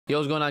Yo,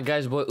 what's going on,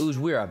 guys? Boy Uchi,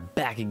 we are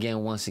back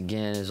again once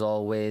again as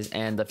always.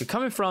 And if you're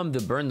coming from the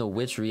Burn the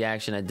Witch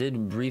reaction, I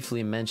did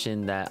briefly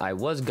mention that I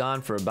was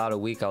gone for about a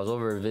week. I was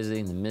over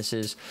visiting the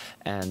missus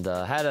and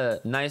had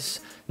a nice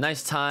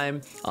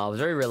time. It was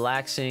very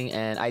relaxing,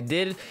 and I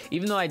did,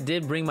 even though I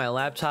did bring my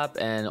laptop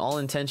and all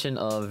intention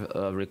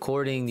of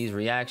recording these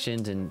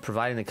reactions and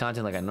providing the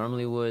content like I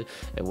normally would,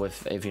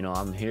 if you know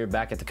I'm here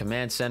back at the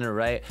command center,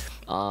 right?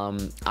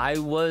 I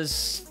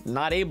was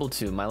not able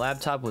to. My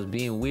laptop was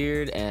being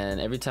weird,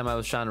 and every time I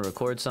was trying to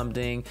record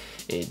something,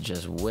 it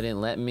just wouldn't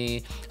let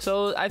me.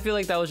 So I feel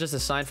like that was just a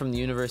sign from the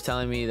universe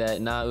telling me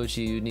that, nah,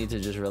 Uchi, you need to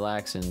just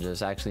relax and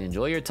just actually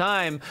enjoy your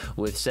time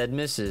with said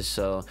missus.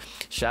 So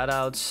shout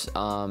outs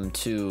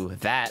to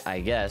that, I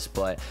guess.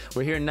 But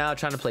we're here now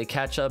trying to play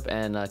catch up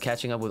and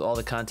catching up with all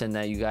the content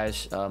that you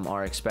guys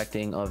are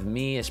expecting of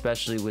me,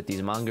 especially with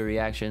these manga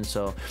reactions.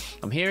 So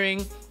I'm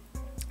hearing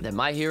that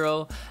My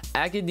Hero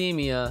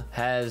Academia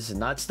has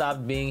not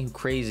stopped being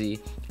crazy,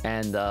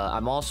 and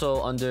I'm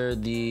also under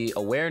the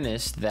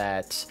awareness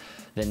that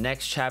the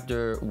next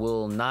chapter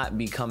will not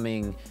be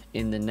coming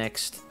in the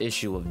next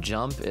issue of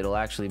Jump. It'll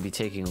actually be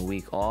taking a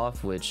week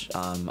off, which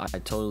I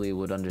totally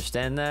would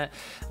understand that.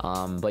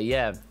 But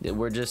yeah,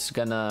 we're just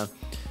gonna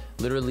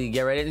literally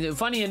get ready.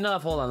 Funny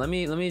enough, hold on, let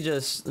me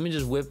just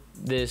whip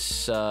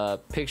this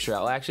picture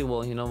out. Actually,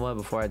 well, you know what,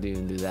 before I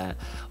even do that,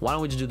 why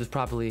don't we just do this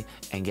properly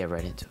and get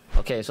right into it.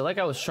 Okay, so like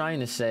I was trying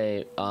to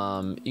say,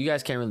 you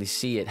guys can't really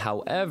see it,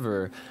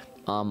 however,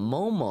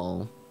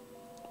 Momo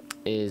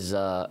is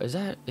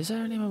that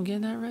her name? I'm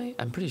getting that right?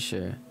 I'm pretty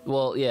sure.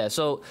 Well, yeah,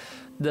 so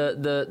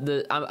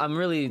I'm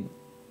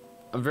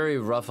very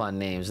rough on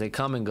names. They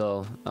come and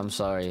go. I'm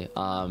sorry.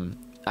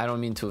 I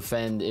don't mean to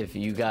offend if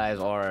you guys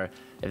are,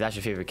 if that's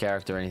your favorite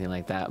character or anything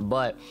like that,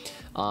 but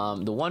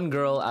the one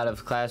girl out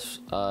of class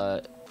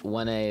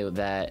 1A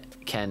that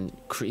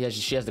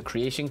she has the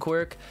creation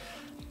quirk.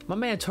 My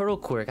man Turtle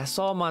Quirk, I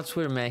saw him on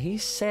Twitter, man. He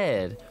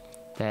said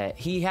that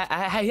he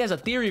has a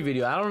theory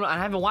video. I don't know, I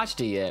haven't watched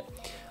it yet.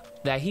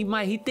 That he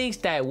thinks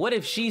that, what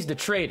if she's the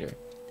traitor?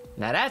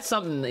 Now that's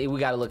something that we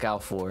gotta look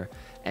out for,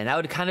 and that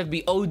would kind of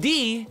be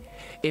OD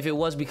if it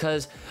was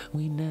because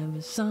we never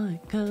saw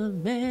it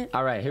coming.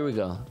 All right, here we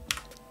go.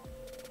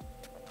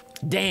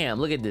 Damn,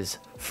 look at this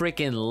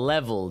freaking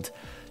leveled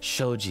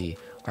Shoji.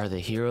 Are the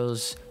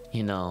heroes,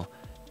 you know,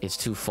 it's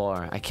too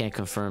far. I can't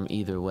confirm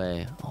either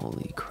way.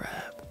 Holy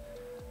crap.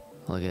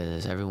 Look at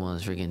this,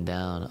 everyone's freaking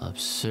down.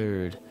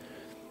 Absurd.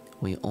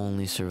 We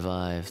only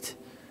survived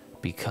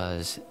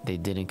because they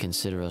didn't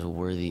consider us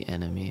worthy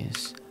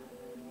enemies.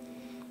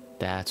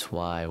 That's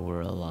why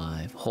we're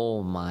alive.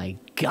 Oh my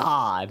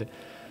god.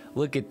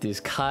 Look at this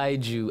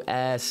kaiju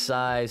ass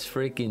size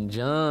freaking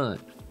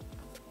junk.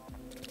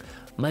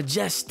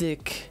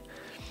 Majestic.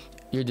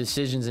 Your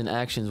decisions and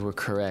actions were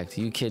correct.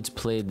 You kids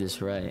played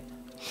this right.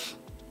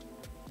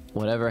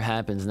 Whatever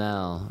happens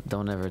now,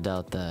 don't ever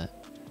doubt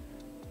that.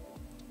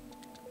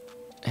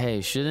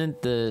 Hey,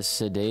 shouldn't the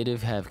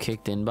sedative have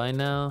kicked in by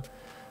now?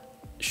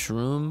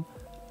 Shroom,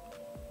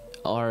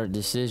 our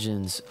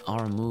decisions,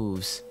 our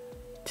moves.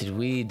 Did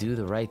we do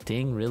the right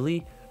thing,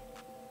 really?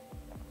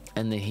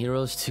 And the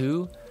heroes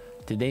too?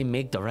 Did they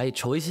make the right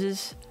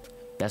choices?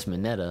 That's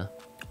Mineta.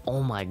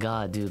 Oh my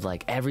god, dude,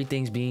 like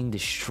everything's being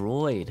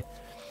destroyed.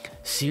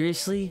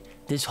 Seriously?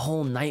 This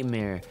whole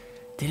nightmare.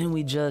 Didn't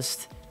we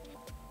just...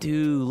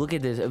 Dude, look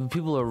at this.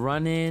 People are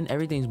running,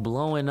 everything's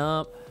blowing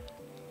up.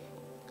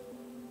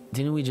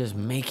 Didn't we just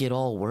make it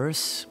all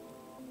worse?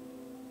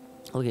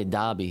 Look at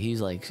Dabi. He's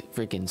like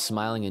freaking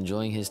smiling,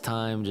 enjoying his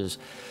time, just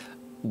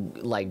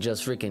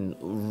freaking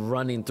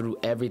running through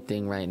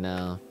everything right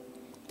now.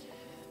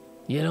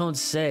 You don't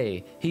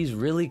say. He's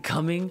really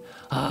coming?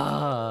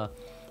 Ah.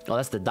 Oh,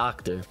 that's the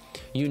doctor.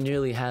 You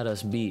nearly had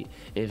us beat,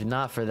 if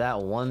not for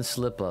that one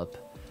slip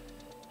up.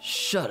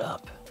 Shut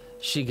up.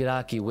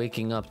 Shigaraki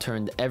waking up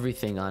turned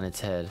everything on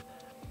its head.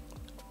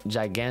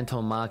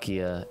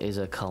 Gigantomachia is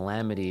a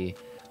calamity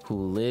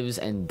who lives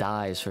and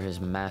dies for his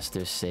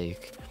master's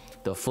sake.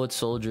 The foot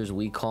soldiers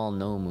we call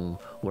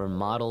Nomu were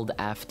modeled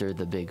after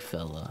the big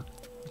fella.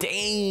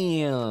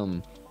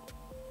 Damn!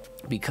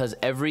 Because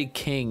every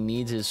king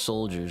needs his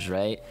soldiers,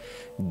 right?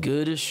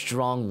 Good,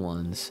 strong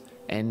ones.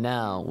 And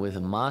now, with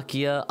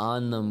Machia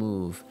on the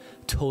move,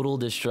 total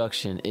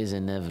destruction is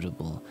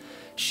inevitable.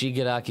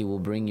 Shigaraki will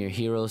bring your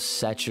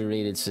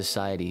hero-saturated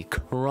society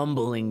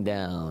crumbling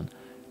down.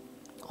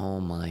 Oh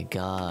my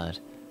god.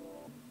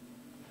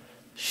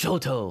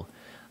 Shoto!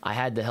 I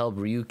had to help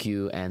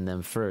Ryukyu and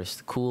them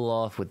first. Cool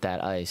off with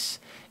that ice.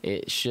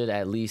 It should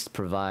at least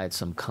provide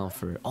some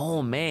comfort.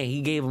 Oh man,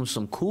 he gave him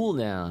some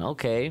cooldown.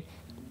 Okay.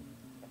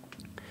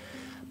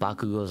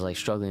 Bakugo's like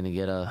struggling to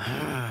get up.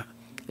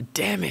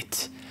 Damn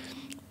it!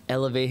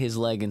 Elevate his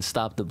leg and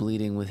stop the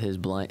bleeding with his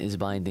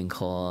binding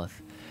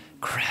cloth.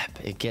 Crap,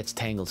 it gets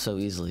tangled so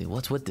easily.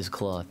 What's with this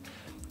cloth?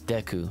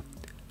 Deku,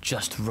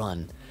 just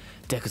run.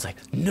 Deku's like,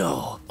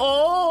 no!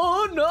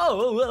 Oh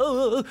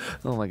no!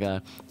 Oh my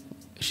god.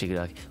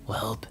 Shigaraki,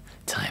 well,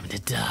 time to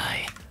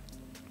die.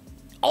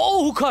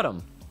 Oh, who cut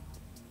him?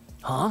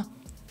 Huh?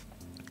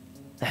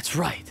 That's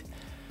right.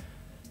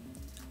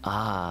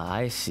 Ah,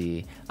 I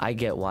see. I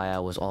get why I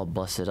was all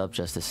busted up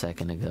just a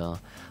second ago.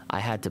 I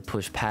had to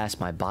push past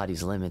my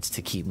body's limits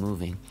to keep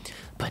moving.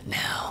 But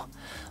now,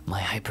 my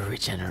hyper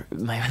regen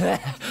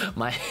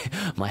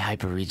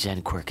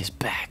quirk is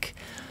back.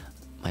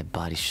 My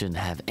body shouldn't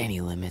have any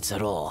limits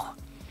at all.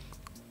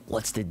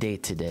 What's the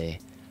date today?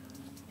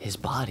 His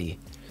body.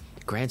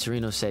 Gran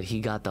Torino said he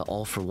got the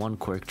all-for-one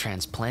quirk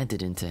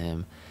transplanted into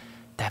him.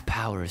 That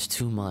power is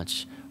too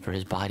much for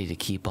his body to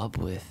keep up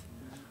with.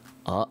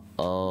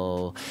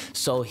 Uh-oh.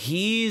 So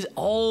he's...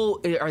 Oh,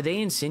 are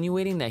they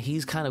insinuating that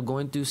he's kind of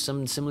going through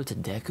something similar to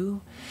Deku?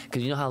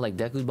 Because you know how, like,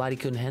 Deku's body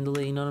couldn't handle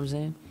it, you know what I'm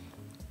saying?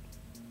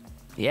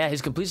 Yeah,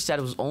 his completion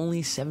status was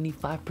only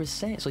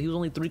 75%, so he was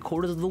only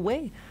 3/4 of the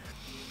way.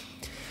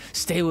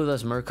 Stay with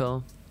us,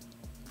 Mirko.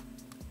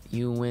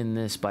 You win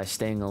this by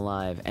staying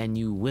alive, and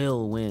you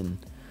will win.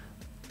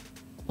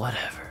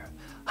 Whatever.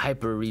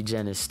 Hyper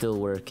regen is still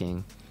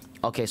working.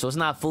 Okay, so it's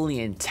not fully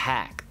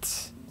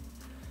intact.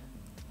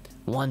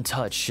 One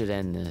touch should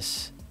end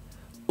this.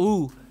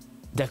 Ooh,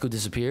 Deku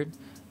disappeared.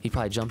 He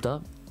probably jumped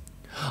up.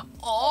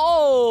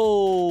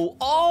 Oh!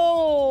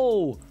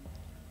 Oh!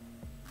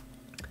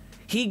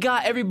 He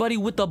got everybody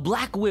with the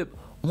black whip.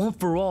 One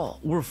for all.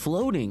 We're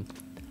floating.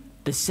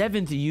 The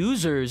 7th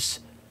users.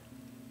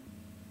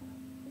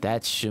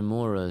 That's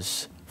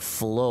Shimura's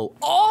float.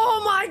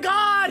 Oh my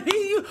god!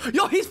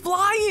 Yo, he's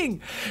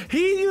flying!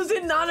 He's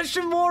using Nana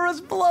Shimura's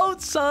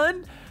float,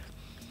 son!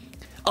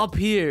 Up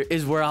here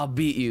is where I'll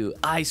beat you.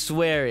 I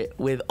swear it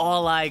with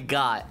all I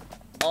got.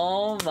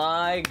 Oh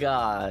my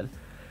god.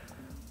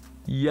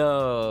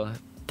 Yo,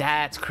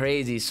 that's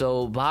crazy.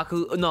 So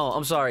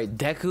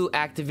Deku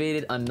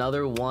activated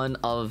another one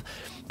of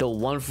the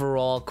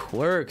one-for-all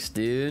quirks,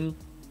 dude.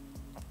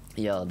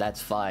 Yo,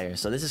 that's fire.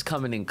 So this is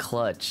coming in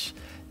clutch,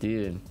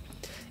 dude.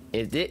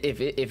 If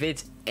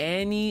it's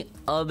any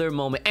other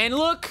moment, and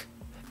look,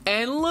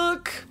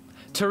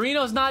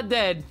 Torino's not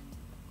dead.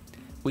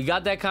 We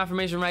got that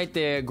confirmation right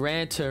there.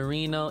 Gran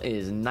Torino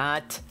is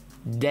not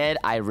dead.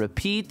 I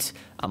repeat,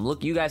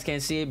 you guys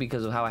can't see it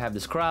because of how I have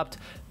this cropped,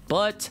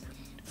 but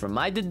from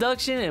my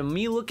deduction and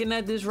me looking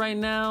at this right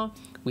now,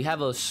 we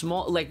have a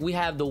small, like, we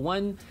have the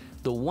one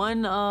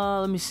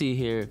let me see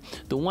here,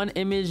 the one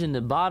image in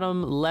the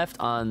bottom left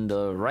on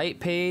the right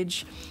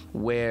page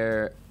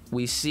where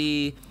we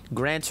see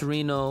Gran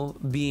Torino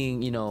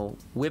being, you know,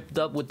 whipped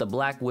up with the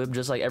black whip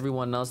just like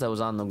everyone else that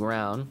was on the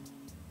ground.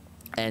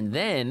 And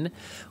then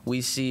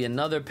we see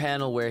another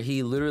panel where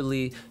he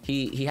literally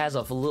he has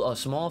a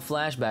small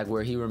flashback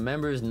where he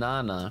remembers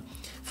Nana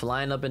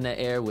flying up in the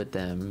air with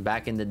them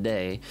back in the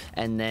day,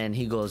 and then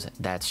he goes,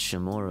 "That's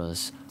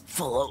Shimura's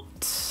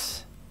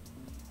float."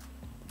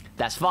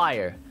 That's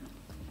fire.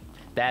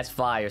 That's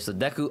fire. So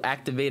Deku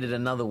activated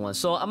another one.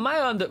 So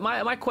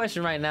my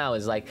question right now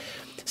is, like,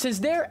 since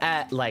they're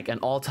at like an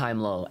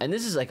all-time low, and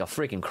this is like a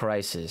freaking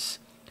crisis,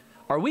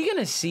 are we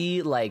gonna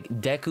see like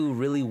Deku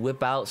really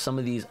whip out some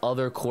of these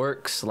other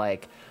quirks?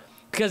 Like,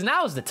 because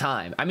now is the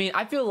time. I mean,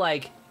 I feel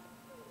like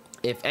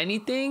if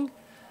anything,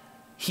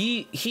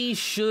 he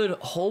should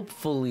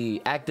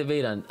hopefully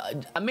activate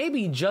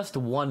maybe just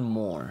one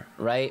more,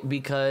 right?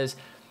 Because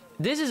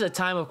this is a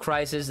time of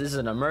crisis. This is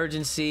an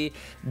emergency.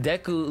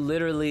 Deku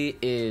literally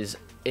is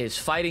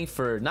fighting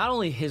for not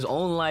only his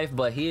own life,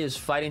 but he is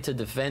fighting to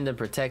defend and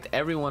protect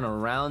everyone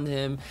around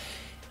him.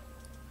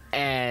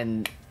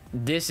 And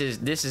this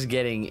is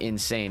getting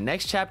insane.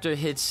 Next chapter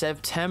hits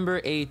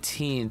September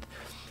 18th,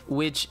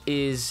 which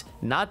is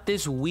not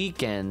this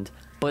weekend,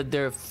 but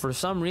for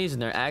some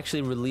reason they're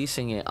actually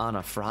releasing it on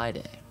a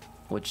Friday,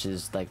 which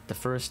is like the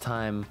first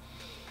time.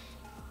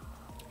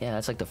 Yeah,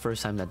 that's like the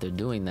first time that they're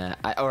doing that.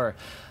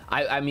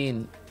 I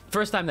mean,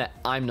 first time that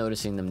I'm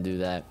noticing them do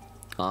that.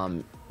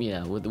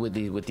 Yeah, with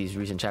these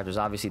recent chapters.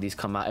 Obviously, these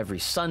come out every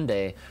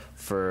Sunday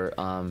for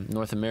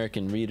North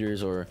American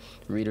readers or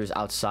readers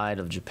outside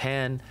of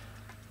Japan.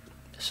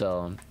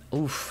 So,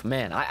 oof,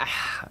 man,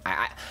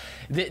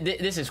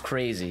 this is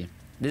crazy.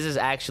 This is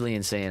actually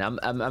insane.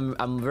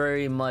 I'm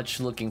very much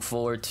looking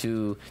forward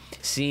to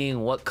seeing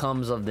what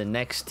comes of the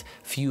next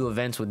few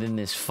events within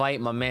this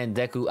fight. My man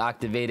Deku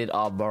activated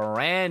a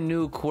brand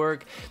new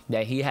quirk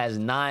that he has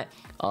not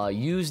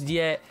used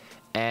yet,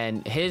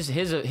 and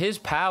his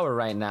power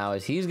right now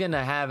is he's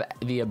gonna have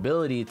the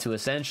ability to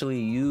essentially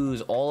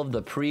use all of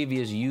the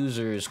previous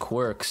users'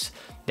 quirks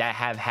that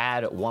have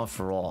had one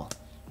for all.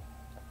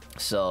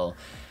 So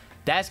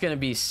that's gonna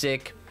be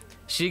sick.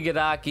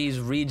 Shigaraki's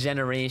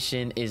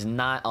regeneration is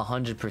not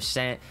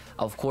 100%.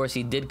 Of course,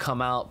 he did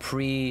come out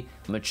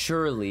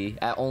prematurely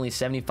at only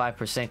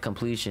 75%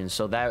 completion.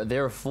 So that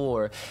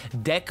therefore,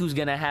 Deku's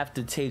gonna have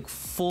to take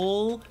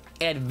full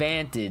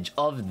advantage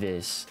of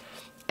this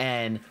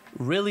and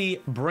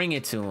really bring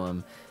it to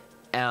him.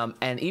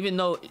 And even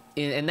though,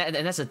 and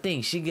that's the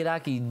thing,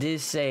 Shigaraki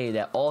did say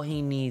that all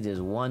he needs is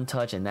one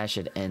touch and that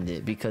should end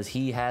it, because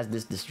he has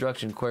this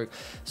destruction quirk.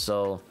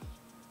 So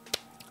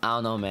I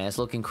don't know, man, it's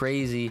looking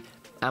crazy.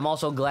 I'm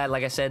also glad,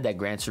 like I said, that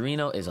Gran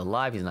Torino is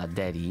alive. He's not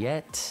dead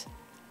yet.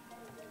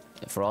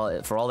 for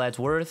all that's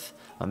worth,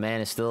 my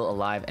man is still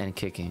alive and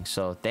kicking.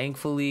 So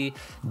thankfully,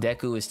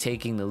 Deku is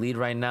taking the lead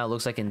right now.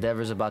 Looks like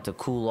Endeavor's about to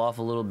cool off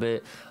a little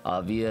bit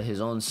via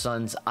his own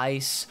son's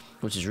ice,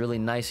 which is really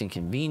nice and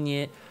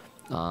convenient.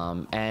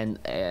 And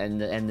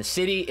the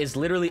city is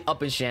literally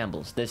up in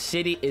shambles. The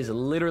city is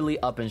literally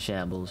up in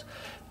shambles.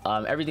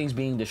 Everything's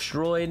being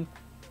destroyed,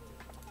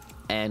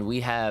 and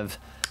we have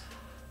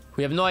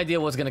no idea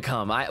what's gonna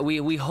come. We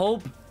would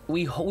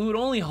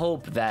only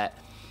hope that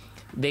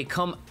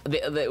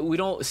that we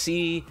don't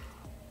see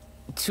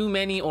too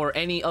many or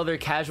any other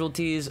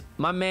casualties.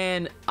 My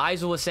man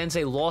Aizawa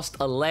Sensei lost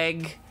a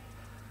leg.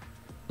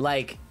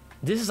 Like,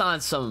 this is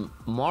on some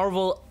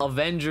Marvel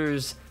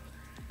Avengers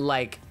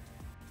like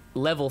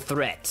level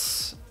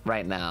threats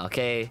right now,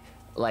 okay?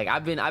 Like,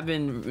 I've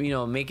been you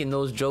know, making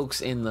those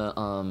jokes in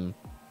the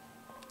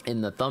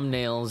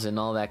thumbnails and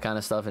all that kind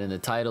of stuff, and in the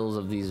titles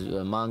of these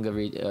manga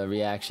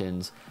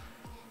reactions.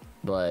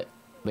 But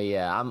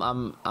yeah,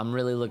 I'm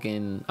really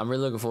looking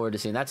forward to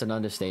seeing. That's an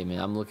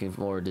understatement. I'm looking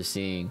forward to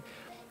seeing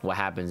what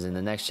happens in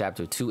the next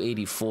chapter,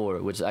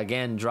 284, which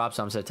again drops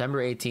on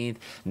September 18th.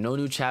 No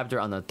new chapter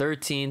on the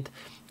 13th.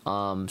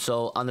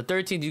 So on the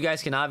 13th, you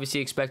guys can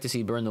obviously expect to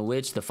see Burn the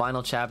Witch, the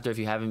final chapter. If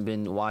you haven't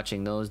been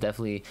watching those,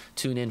 definitely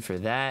tune in for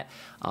that.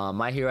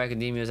 My Hero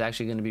Academia is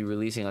actually going to be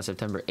releasing on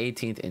September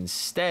 18th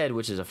instead,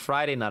 which is a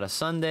Friday, not a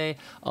Sunday,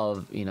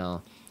 of, you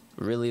know,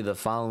 really the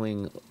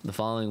following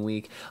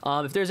week.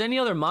 If there's any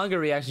other manga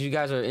reactions you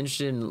guys are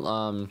interested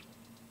in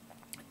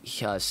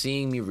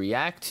seeing me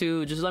react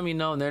to, just let me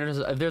know. And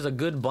if there's a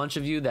good bunch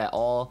of you that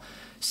all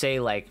say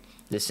like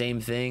the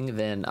same thing,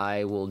 then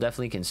I will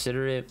definitely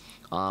consider it.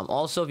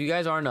 Also, if you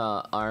guys aren't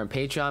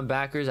Patreon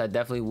backers, I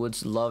definitely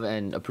would love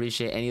and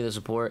appreciate any of the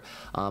support.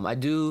 I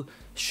do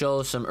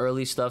show some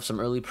early stuff, some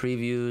early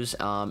previews,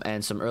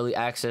 and some early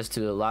access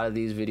to a lot of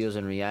these videos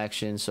and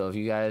reactions. So if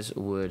you guys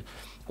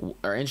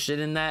are interested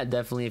in that,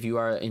 definitely, if you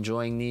are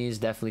enjoying these,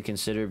 definitely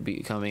consider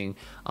becoming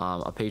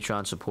a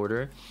Patreon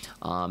supporter.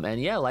 And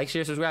yeah, like,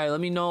 share, subscribe.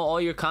 Let me know all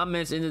your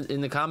comments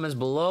in the comments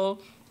below.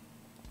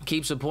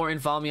 Keep supporting.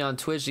 Follow me on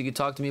Twitch. You can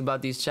talk to me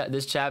about this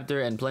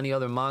chapter and plenty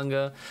other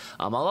manga.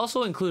 I'll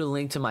also include a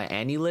link to my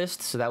Annie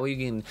list, so that way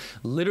you can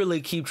literally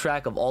keep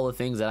track of all the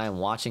things that I'm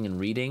watching and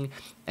reading,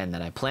 and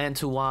that I plan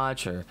to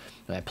watch, or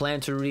that I plan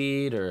to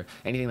read, or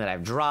anything that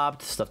I've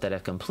dropped, stuff that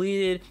I've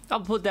completed.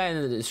 I'll put that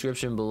in the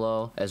description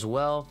below as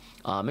well.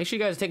 Make sure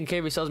you guys are taking care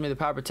of yourselves. May the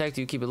power protect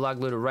you. Keep it locked,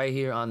 little right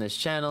here on this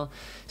channel.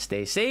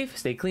 Stay safe,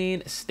 stay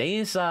clean, stay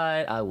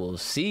inside. I will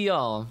see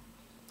y'all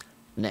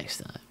next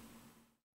time.